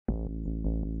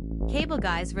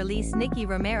Cableguys release Nicky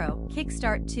Romero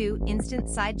Kickstart 2 Instant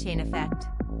Sidechain Effect.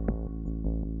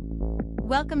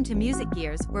 Welcome to Music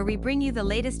Gears, where we bring you the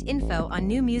latest info on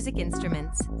new music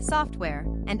instruments, software,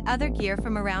 and other gear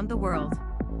from around the world.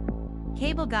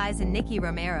 Cableguys and Nicky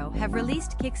Romero have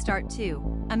released Kickstart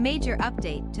 2, a major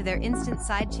update to their instant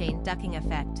sidechain ducking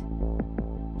effect.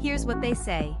 Here's what they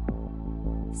say.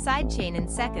 Sidechain in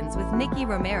seconds with Nicky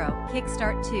Romero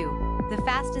Kickstart 2, the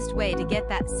fastest way to get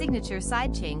that signature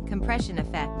sidechain compression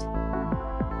effect.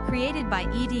 Created by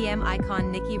EDM icon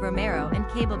Nicky Romero and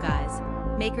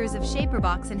Cableguys, makers of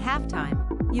ShaperBox and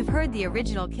HalfTime, you've heard the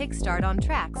original Kickstart on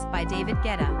tracks by David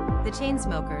Guetta, the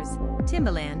Chainsmokers,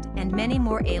 Timbaland, and many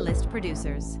more A-list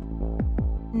producers.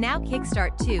 Now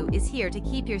Kickstart 2 is here to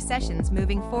keep your sessions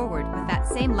moving forward with that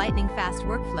same lightning-fast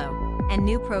workflow and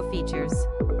new pro features.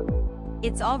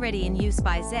 It's already in use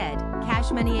by Zedd,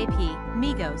 CashMoneyAp,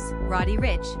 Migos, Roddy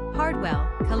Ricch, Hardwell,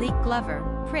 Khaliq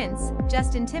Glover, Prince,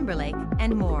 Justin Timberlake,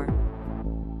 and more.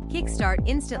 Kickstart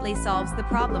instantly solves the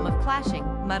problem of clashing,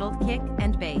 muddled kick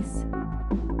and bass.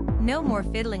 No more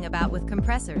fiddling about with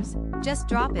compressors, just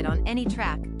drop it on any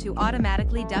track to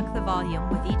automatically duck the volume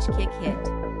with each kick hit.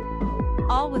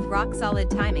 All with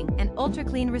rock-solid timing and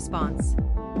ultra-clean response.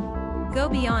 Go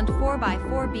beyond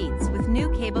 4x4 beats with new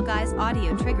Cableguys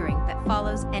audio triggering that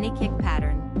follows any kick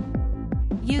pattern.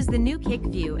 Use the new kick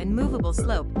view and movable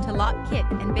slope to lock kick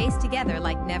and bass together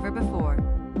like never before.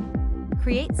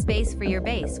 Create space for your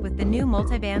bass with the new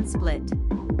multiband split.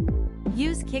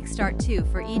 Use Kickstart 2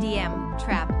 for EDM,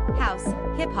 trap, house,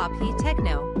 hip-hop,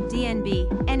 techno,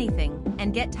 DnB, anything,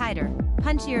 and get tighter,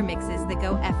 punchier mixes that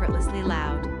go effortlessly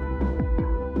loud.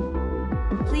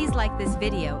 Please like this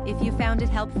video if you found it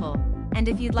helpful. And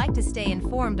if you'd like to stay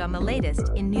informed on the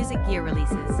latest in music gear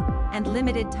releases and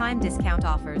limited time discount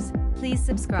offers, please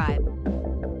subscribe.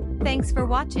 Thanks for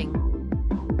watching.